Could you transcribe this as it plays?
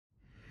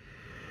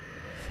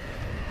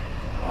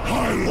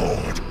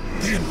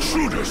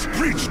intruders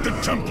breached the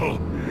temple!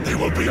 They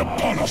will be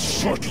upon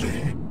us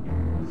shortly!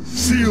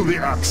 Seal the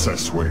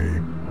access way.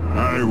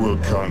 I will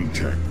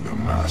contact the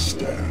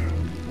Master.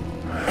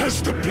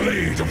 As the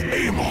blade of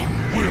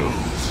Amon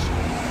wills!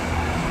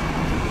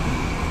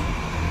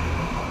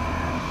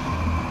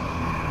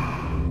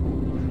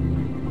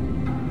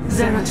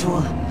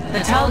 Zeratul, the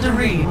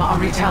Tal'Darim are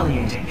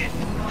retaliating.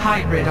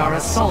 Hybrid are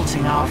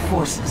assaulting our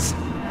forces.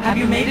 Have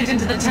you made it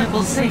into the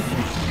temple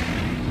safely?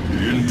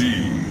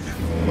 Indeed,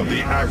 but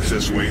the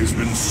accessway has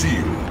been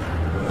sealed.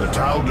 The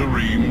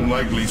Tal'Darim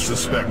likely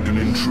suspect an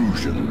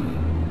intrusion.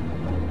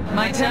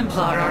 My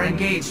Templar are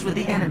engaged with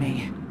the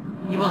enemy.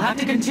 You will have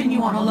to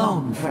continue on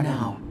alone for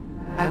now.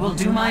 I will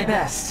do my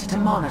best to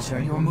monitor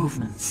your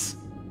movements.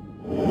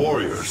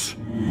 Warriors,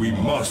 we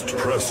must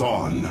press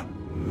on.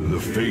 The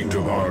fate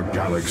of our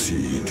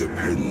galaxy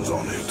depends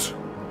on it.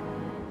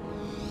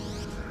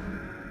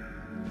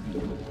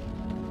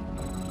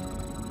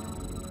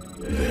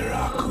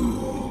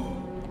 Veraku.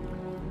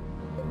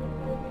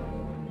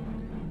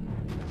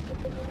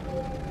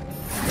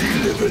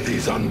 Deliver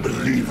these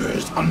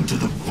unbelievers unto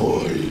the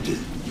void.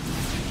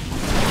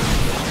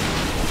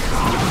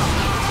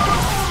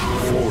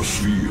 Force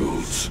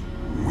fields.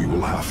 We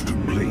will have to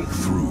blink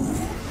through.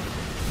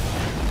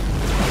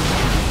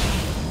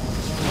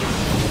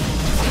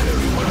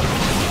 Very well.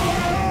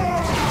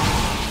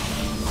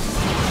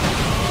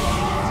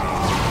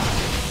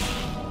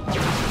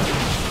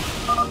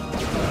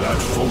 That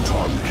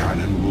photon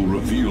cannon will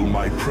reveal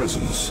my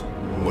presence.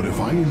 But if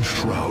I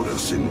enshroud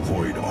us in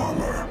void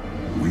armor,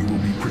 we will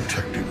be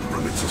protected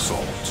from its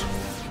assault.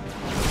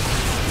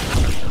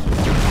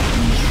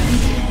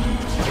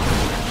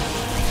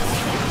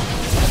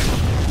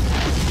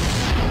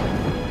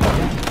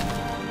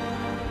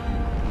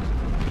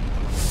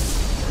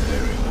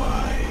 Very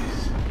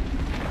wise.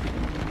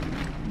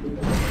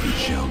 It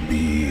shall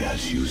be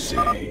as you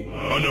say.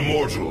 An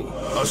immortal.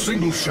 A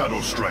single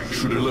shadow strike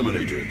should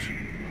eliminate it.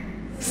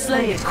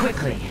 Slay it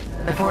quickly,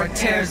 before it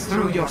tears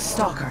through your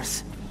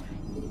stalkers.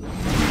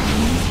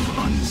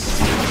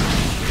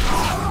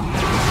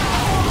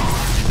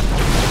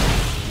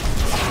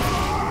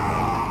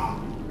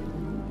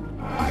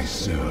 I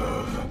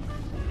serve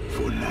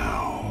for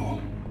now.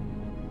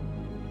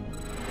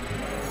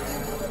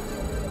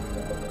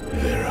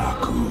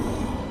 Veraku.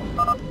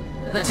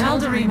 The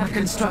Tal'Darim have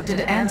constructed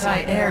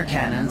anti-air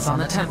cannons on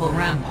the temple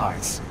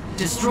ramparts.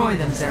 Destroy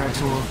them,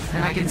 Zeratul,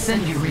 and I can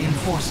send you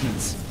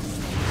reinforcements.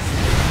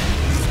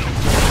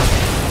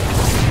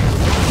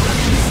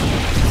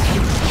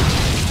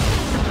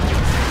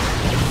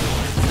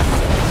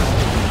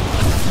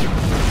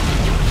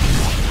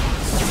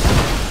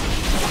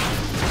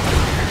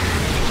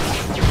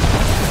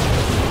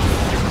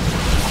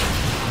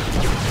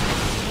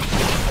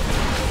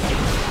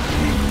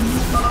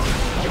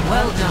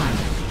 Well done.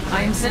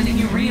 I am sending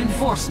you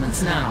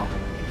reinforcements now.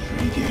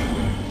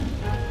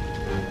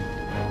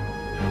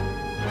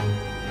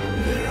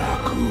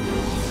 Veraku.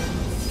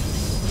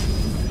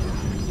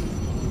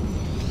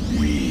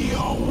 We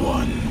are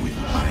one with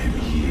I am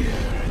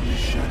here in the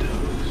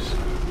shadows.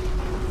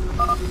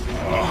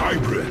 A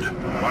hybrid.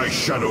 My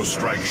shadow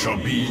strike shall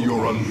be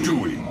your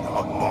undoing,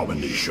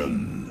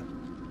 abomination.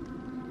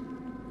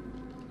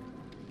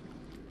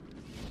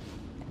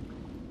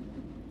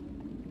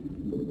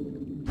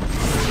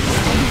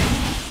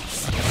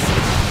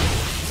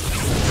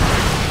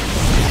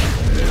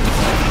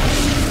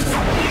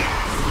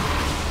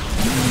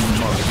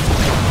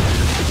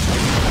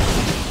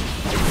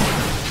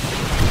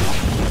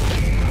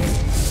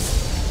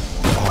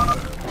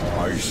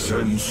 I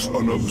sense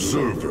an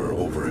observer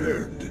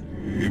overhead.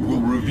 It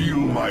will reveal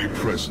my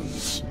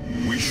presence.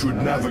 We should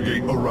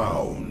navigate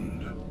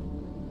around.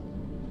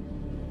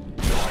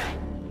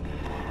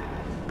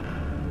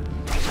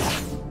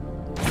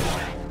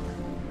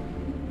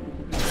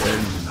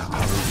 En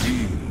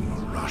Arvin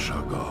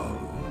Rashagal.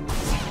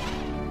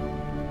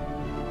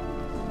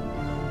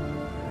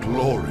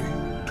 Glory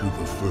to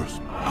the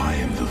first. I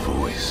am the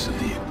voice of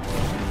the...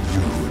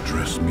 You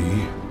address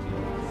me?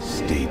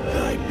 State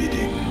thy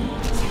bidding.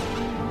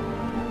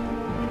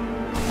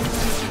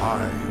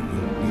 I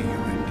will be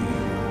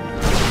redeemed.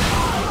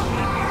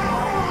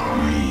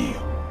 We,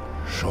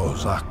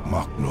 Shozak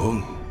Maknul.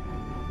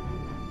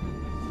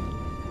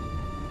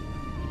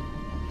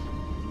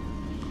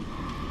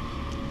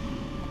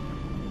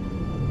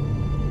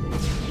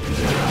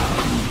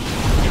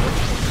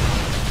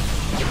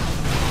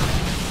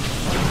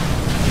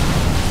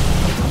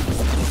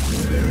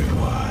 Very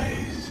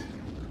wise.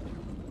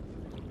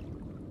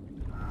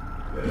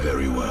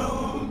 Very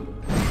well.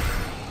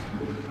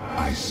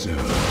 I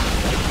serve.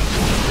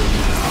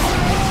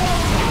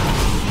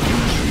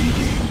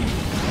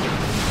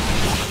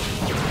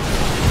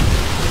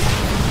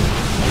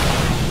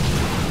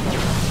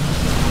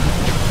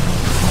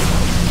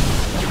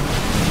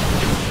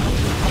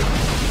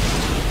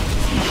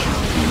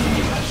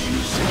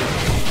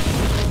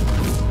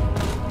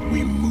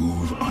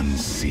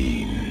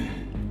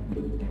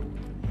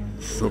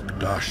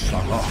 Sukda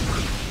Shalak.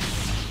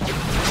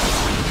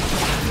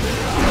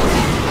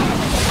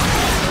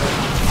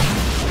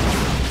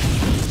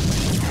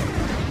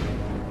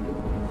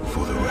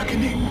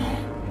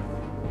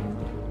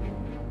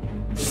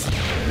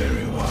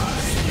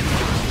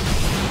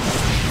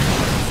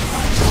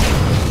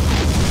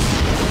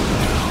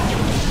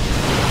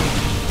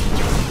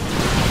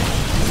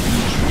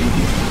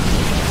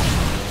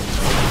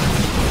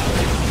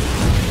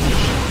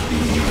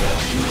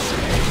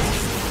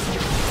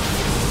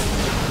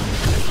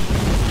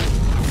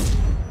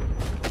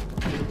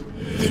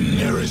 The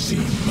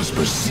Nerazim must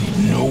proceed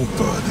no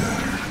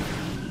further.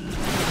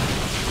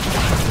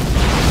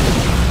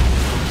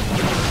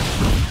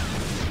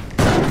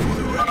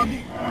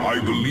 I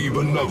believe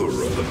another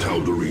of the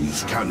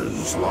Tal'Darim's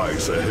cannons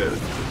lies ahead.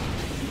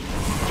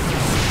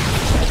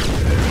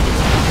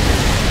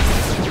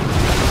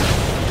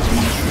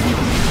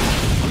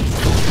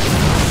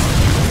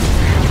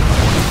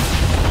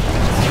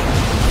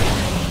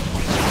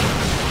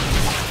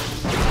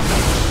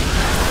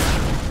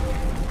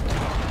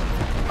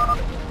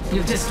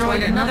 You've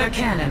destroyed another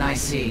cannon, I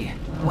see.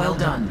 Well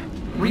done.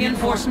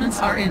 Reinforcements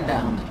are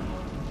inbound.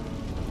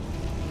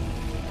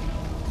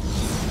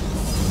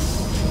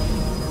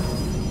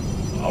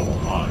 Our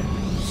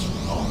minds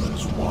are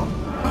as one.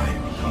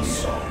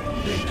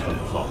 Beta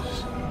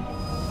plus.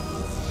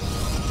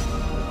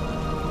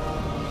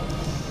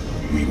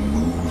 We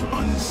move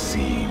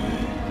unseen.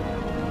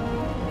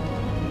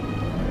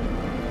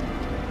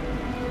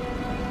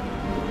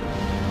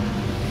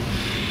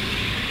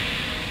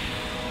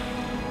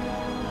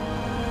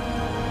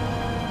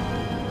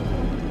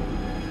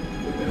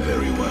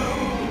 Very well.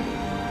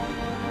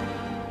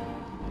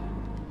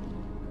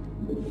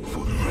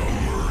 For the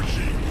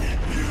merging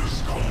is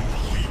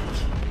complete.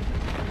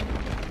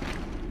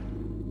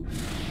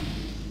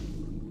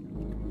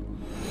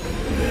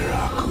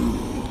 Veraku.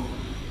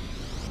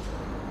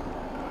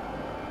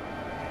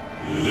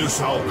 This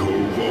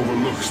alcove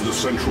overlooks the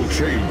central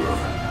chamber.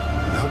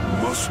 That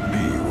must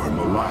be where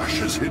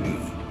Malash is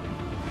hidden.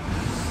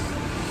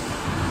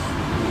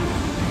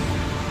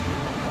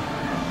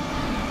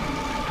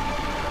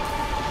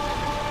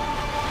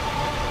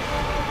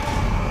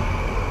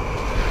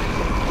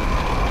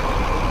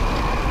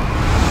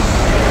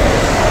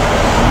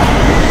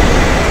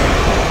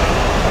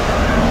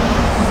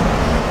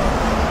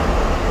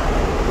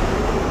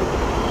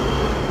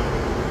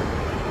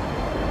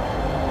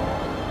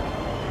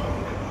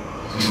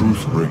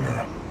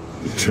 Truthbringer,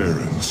 the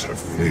Terrans have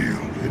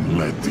failed and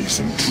led these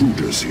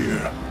intruders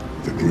here.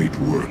 The great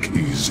work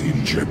is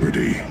in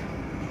jeopardy.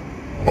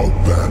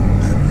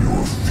 Abandon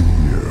your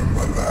fear,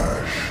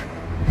 Malash.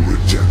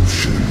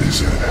 Redemption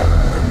is at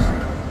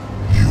hand.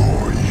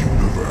 Your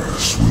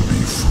universe will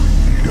be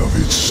freed of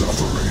its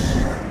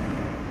suffering.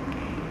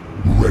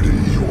 Ready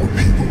your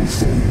people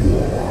for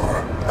war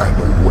and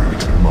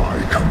await my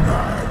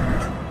command.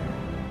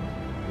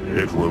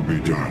 It will be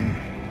done.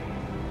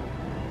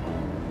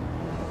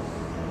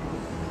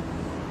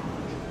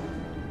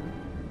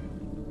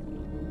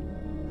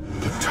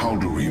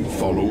 Tal'Darim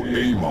follow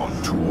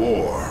Amon to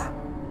war.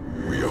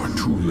 We are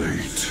too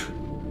late.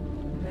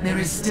 There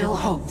is still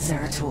hope,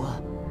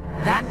 Zeratul.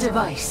 That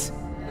device,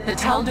 the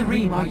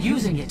Tal'Darim are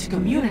using it to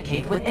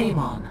communicate with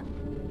Amon.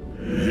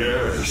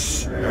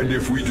 Yes, and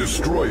if we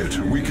destroy it,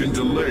 we can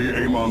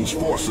delay Amon's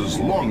forces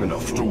long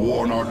enough to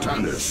warn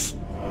Artanis.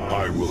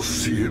 I will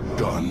see it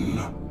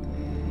done.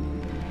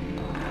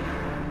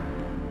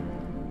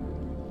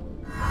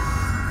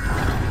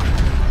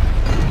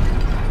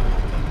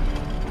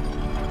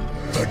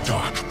 The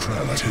Dark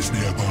Prelate is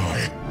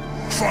nearby.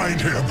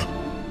 Find him!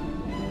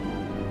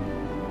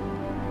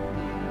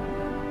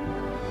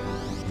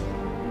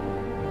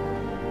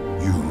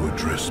 You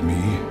address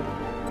me?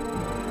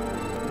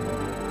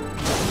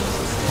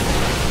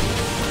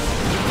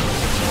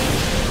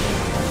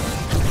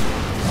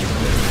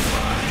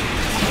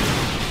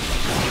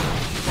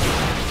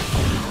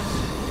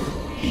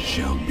 It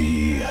shall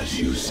be as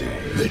you say.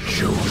 The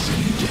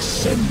Chosen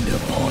descend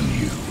upon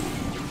you.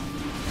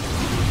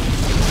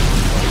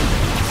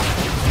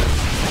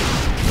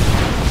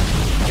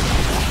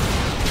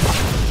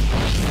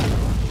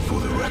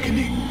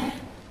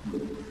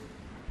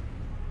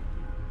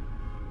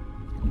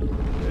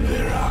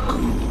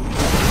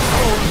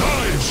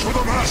 For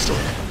the Master!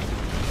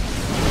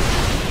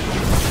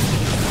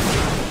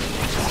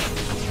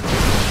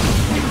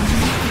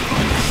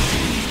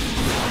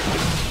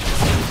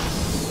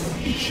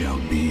 It shall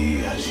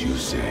be as you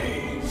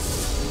say.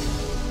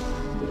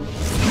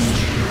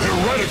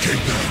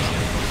 Eradicate them!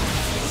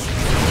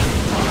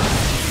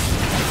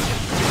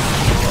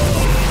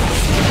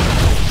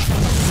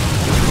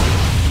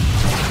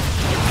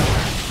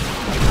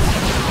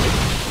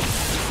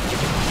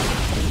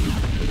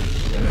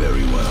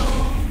 Very well.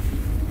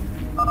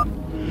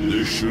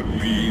 This should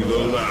be the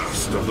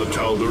last of the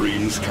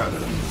Tal'Darim's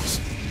cannons.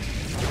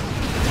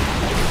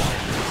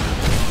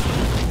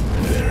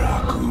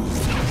 Veraku.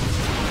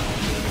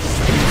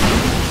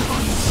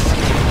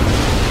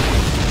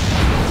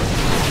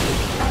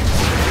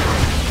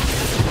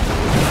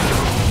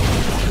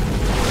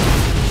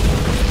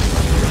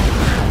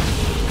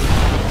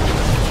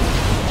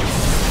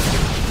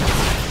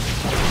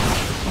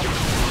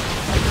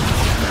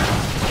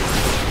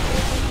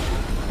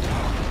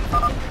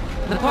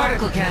 The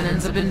particle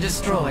cannons have been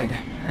destroyed,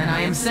 and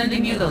I am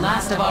sending you the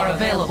last of our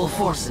available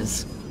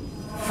forces.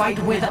 Fight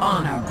with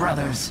honor,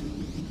 brothers.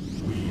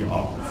 We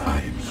are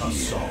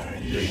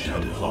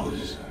Beta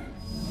plus.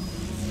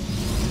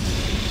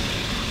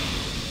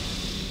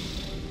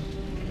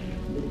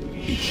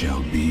 It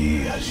shall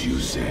be as you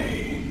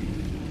say.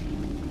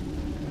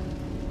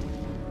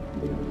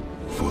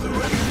 For the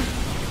record.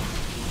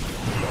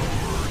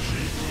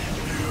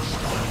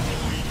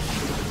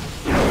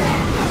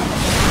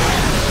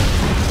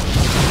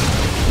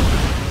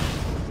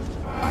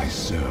 I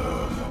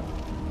serve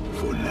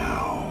for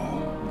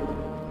now.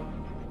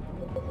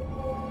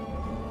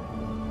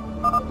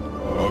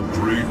 A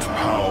great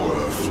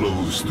power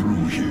flows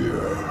through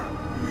here.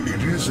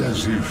 It is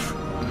as if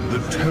the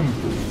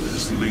temple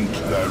is linked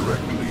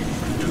directly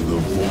to the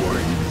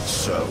void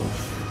itself.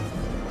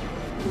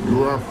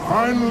 You are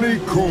finally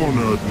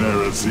cornered,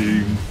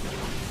 Nerazim.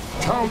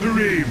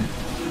 Tal'Darim,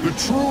 the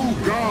true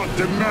god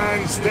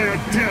demands their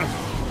death.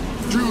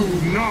 Do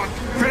not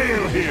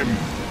fail him!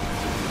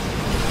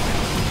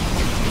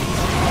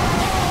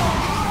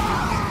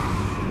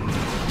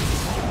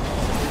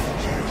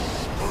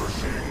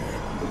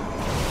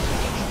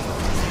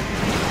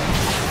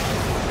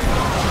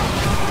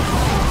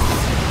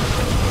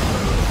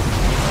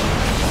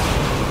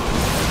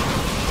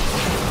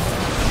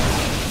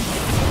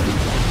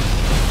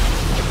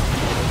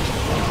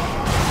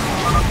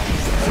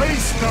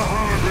 The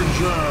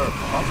harbinger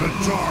of the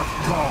Dark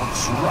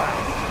God's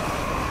wrath.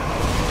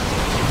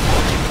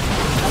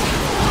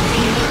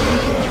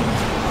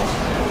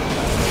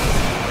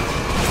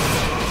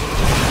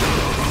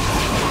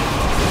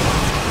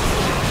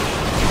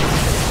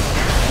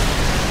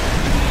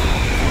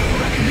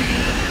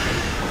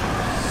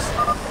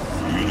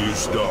 It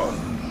is done.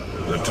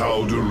 The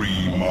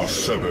Tal'Darim are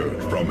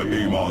severed from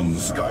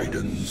Amon's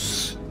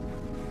guidance.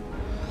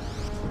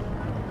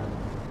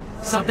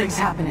 Something's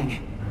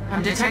happening.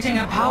 I'm detecting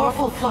a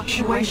powerful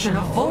fluctuation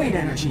of void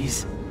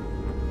energies.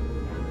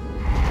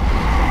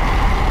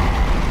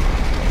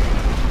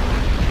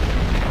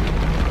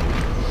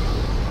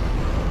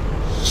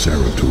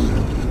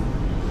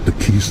 Zeratul, the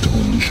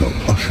keystone shall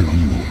usher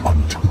you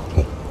unto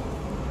hope.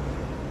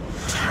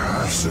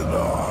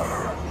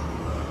 Tassadar,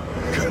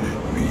 can it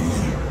be?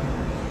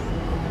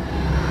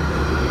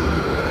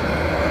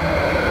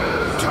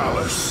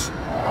 Talus,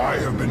 I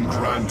have been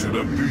granted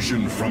a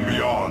vision from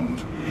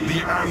beyond.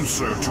 The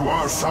answer to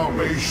our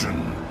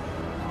salvation.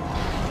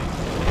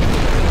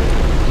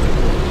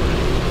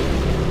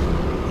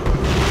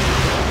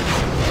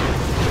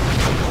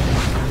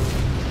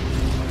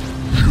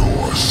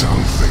 Your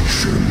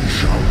salvation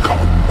shall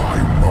come by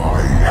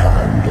my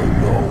hand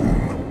alone.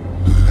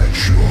 Let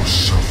your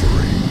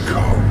suffering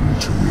come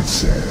to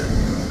its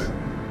end.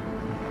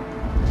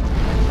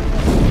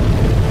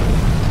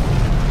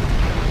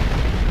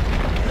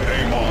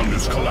 Amon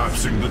is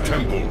collapsing the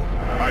temple.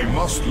 I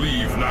must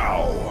leave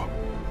now.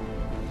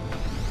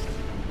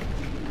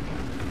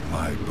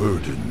 My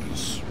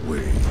burdens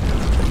weigh.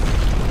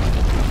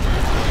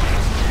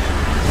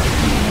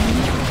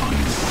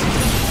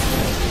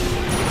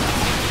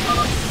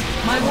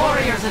 My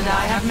warriors and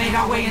I have made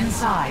our way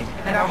inside,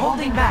 and are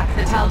holding back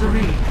the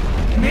Tal'Darim.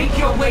 Make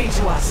your way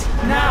to us,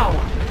 now!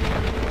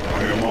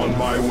 I am on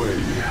my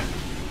way.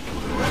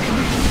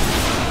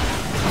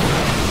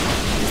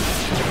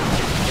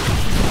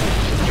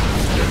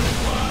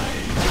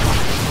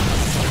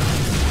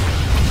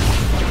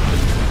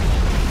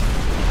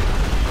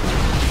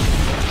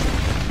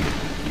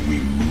 We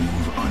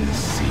move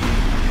unseen.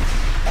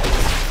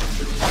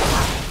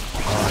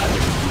 I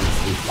will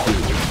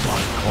fulfill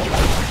my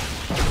calling.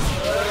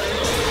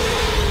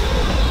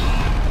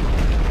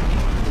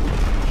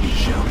 It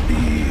shall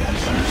be as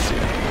you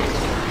say.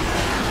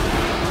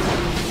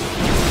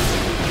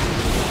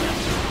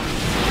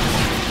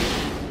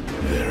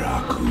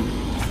 Veraku.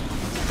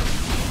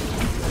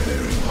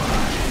 Very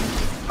wide.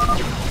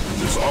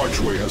 This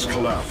archway has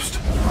collapsed.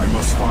 I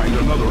must find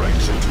another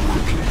exit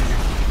quickly.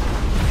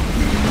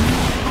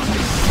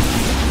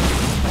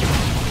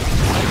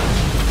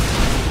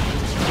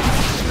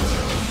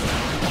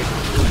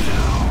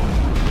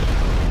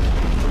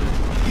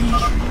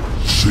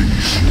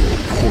 Cease your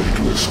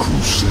pointless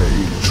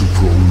crusade to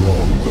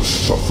prolong the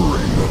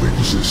suffering of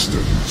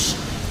existence.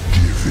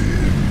 Give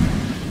in.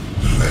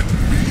 Let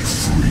me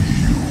free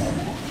you.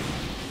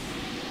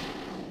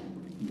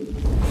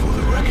 For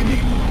the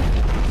reckoning.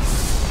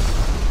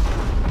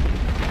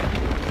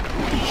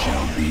 It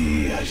shall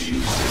be as you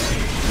say.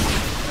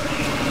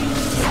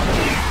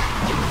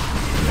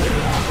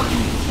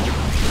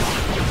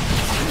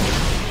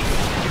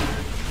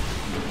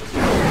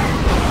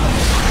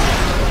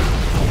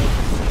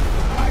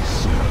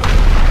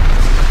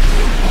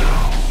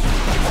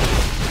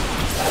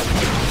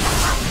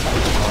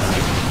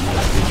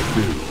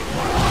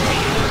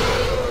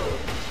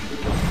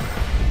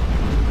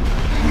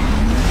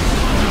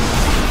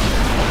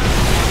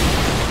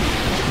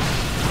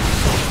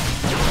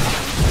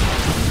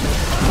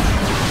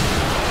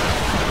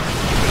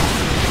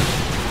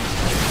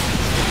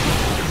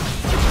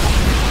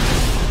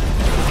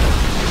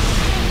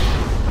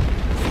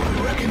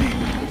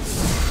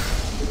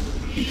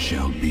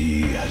 Shall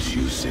be as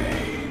you say.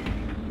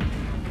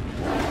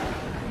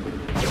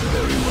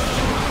 Very well.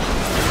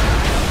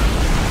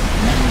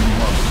 You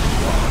must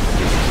run.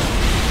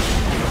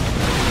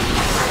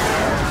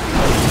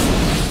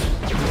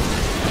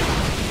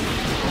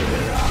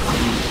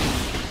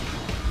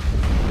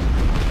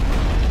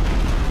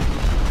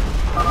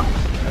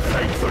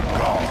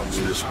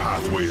 This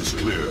pathway is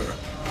clear.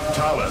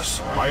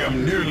 Talus, I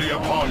am nearly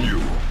upon you.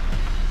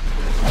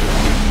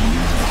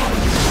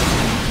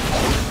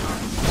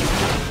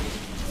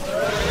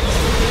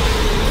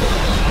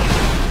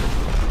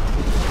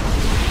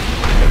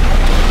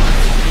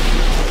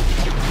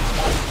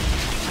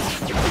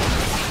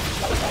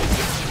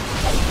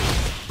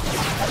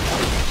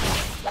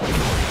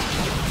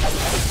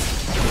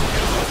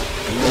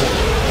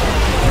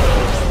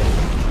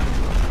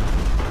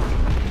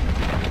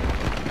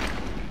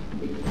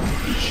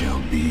 It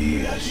shall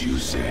be as you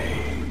say.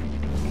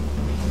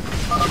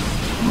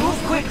 Move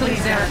quickly,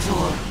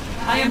 Zeratul.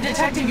 I am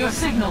detecting your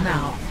signal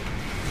now.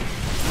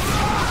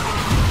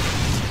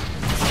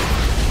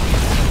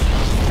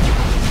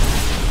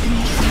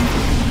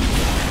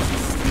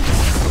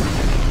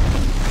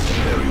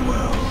 Very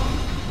well.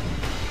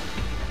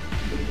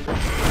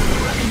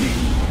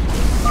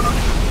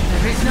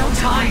 There is no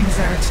time,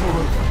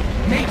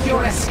 Zeratul. Make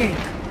your escape.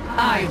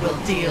 I will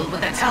deal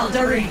with the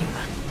Tal'Darim.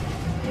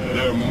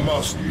 There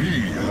must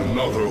be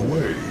another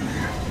way.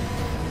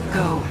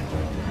 Go,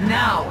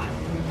 now,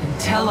 and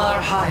tell our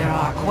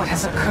hierarch what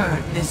has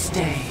occurred this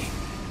day.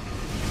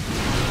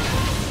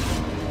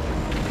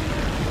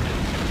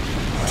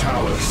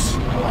 Talus,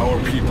 our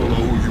people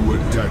owe you a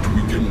debt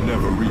we can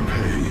never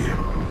repay.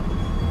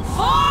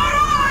 Fire!